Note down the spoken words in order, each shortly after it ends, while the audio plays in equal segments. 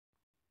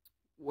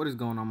What is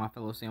going on, my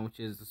fellow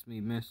sandwiches? It's me,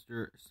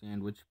 Mr.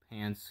 Sandwich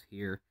Pants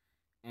here.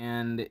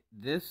 And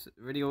this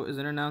video is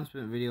an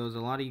announcement video. As a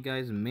lot of you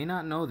guys may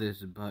not know this,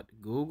 but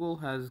Google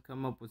has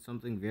come up with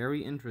something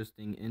very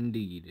interesting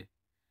indeed.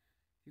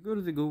 If you go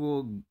to the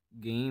Google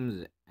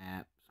Games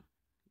app,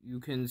 you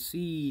can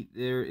see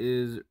there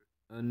is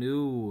a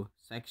new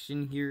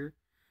section here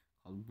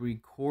called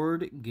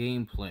Record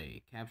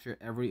Gameplay. Capture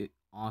every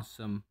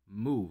awesome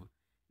move.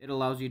 It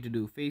allows you to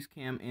do face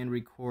cam and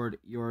record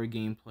your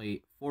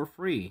gameplay for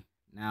free.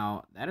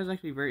 Now, that is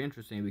actually very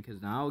interesting because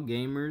now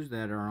gamers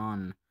that are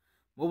on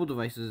mobile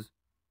devices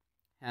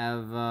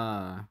have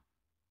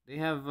they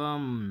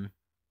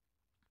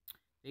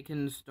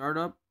can start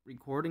up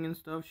recording and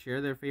stuff, share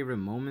their favorite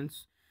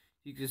moments.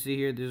 You can see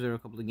here, these are a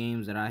couple of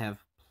games that I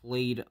have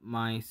played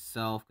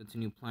myself,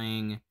 continue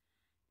playing,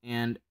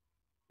 and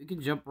you can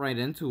jump right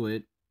into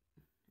it.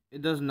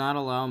 It does not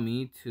allow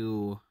me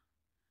to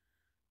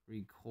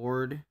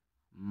record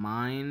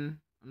mine,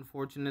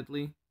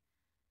 unfortunately.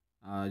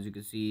 As you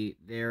can see,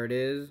 there it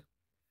is.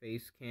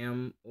 Face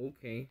cam,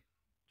 okay.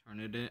 Turn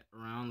it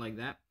around like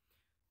that.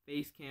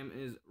 Face cam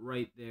is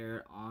right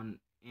there on,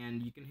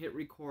 and you can hit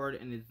record,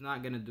 and it's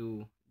not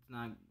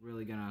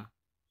really gonna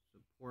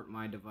support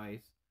my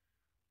device.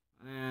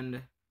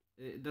 And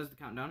it does the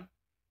countdown,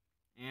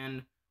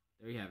 and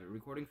there you have it.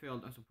 Recording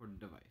failed, unsupported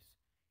device.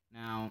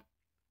 Now,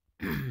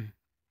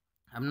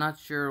 I'm not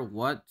sure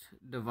what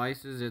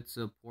devices it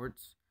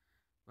supports,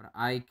 but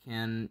I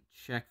can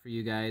check for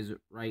you guys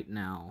right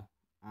now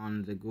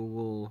on the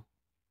Google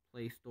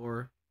Play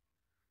Store.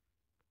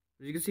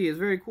 As you can see, it's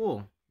very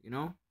cool, you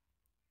know?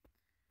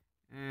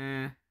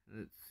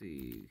 Let's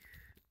see.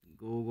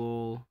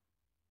 Google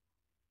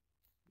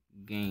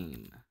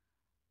Game.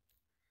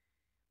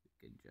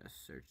 We could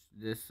just search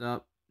this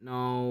up.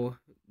 No,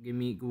 give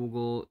me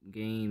Google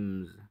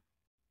Games.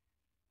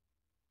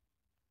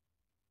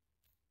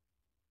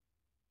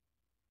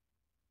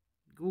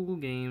 Google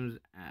Games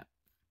app.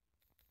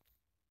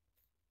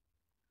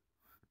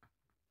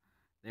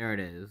 There it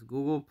is.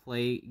 Google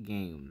Play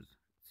Games.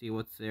 See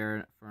what's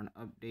there for an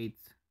update.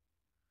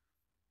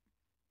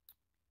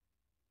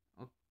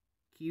 Oh,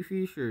 key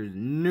features.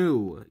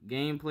 New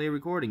gameplay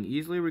recording.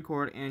 Easily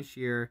record and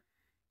share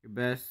your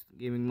best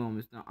gaming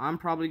moments. Now, I'm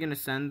probably going to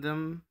send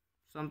them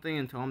something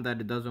and tell them that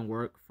it doesn't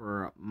work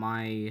for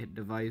my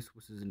device,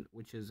 which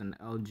is an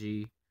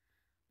LG.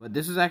 But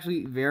this is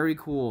actually very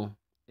cool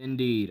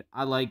indeed.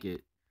 I like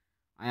it.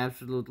 I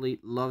absolutely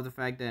love the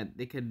fact that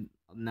they could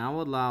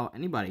now allow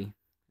anybody,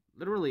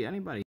 literally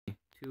anybody,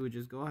 to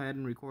just go ahead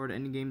and record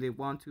any game they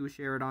want to,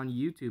 share it on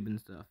YouTube and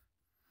stuff.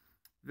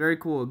 Very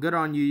cool. Good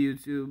on you,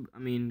 YouTube. I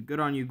mean,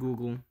 good on you,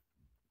 Google.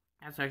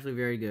 That's actually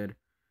very good.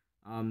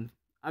 I'm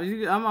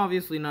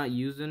obviously not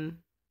using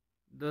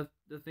the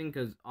thing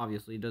because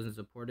obviously it doesn't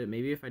support it.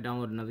 Maybe if I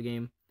download another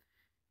game,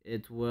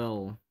 it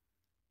will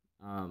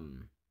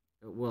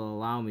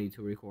allow me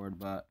to record.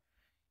 But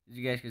as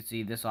you guys can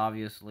see, this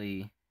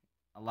obviously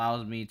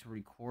allows me to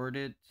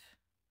record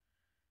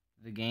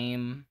the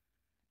game,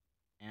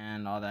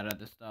 and all that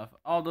other stuff.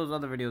 All those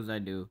other videos I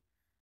do.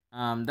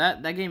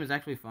 That game is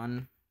actually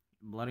fun.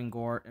 Blood and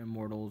Gore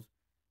Immortals.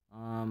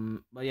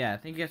 But yeah,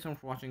 thank you guys so much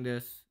for watching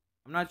this.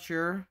 I'm not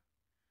sure.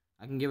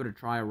 I can give it a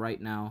try right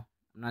now.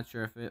 I'm not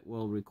sure if it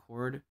will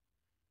record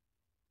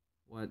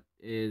what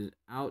is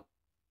out.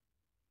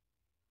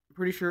 I'm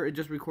pretty sure it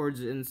just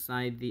records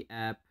inside the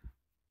app.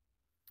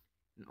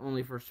 And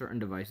only for certain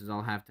devices.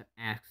 I'll have to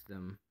ask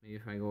them. Maybe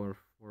if I go over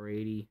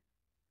 480,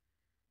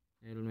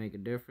 it'll make a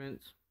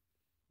difference.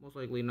 Most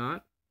likely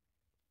not.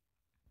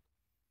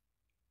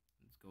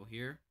 Let's go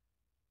here.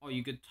 Oh,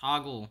 you could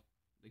toggle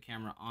the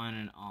camera on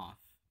and off,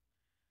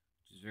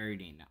 which is very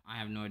neat. Now, I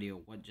have no idea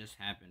what just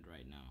happened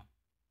right now.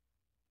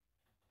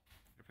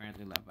 It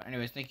apparently left. But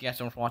anyways, thank you guys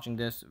so much for watching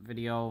this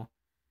video.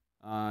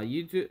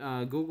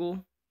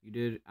 Google, you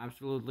did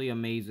absolutely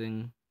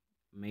amazing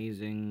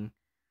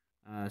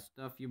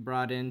stuff you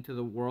brought into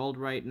the world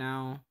right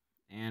now.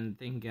 And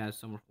thank you guys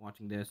so much for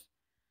watching this.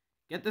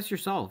 Get this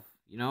yourself.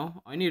 You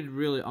know, all you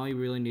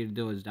really need to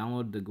do is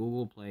download the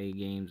Google Play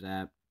Games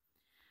app,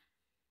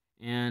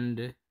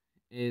 and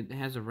it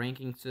has a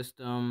ranking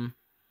system.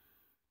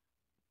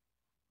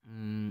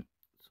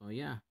 So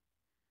yeah,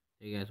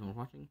 thank you guys so much for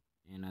watching,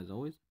 and as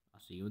always,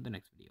 I'll see you in the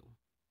next video.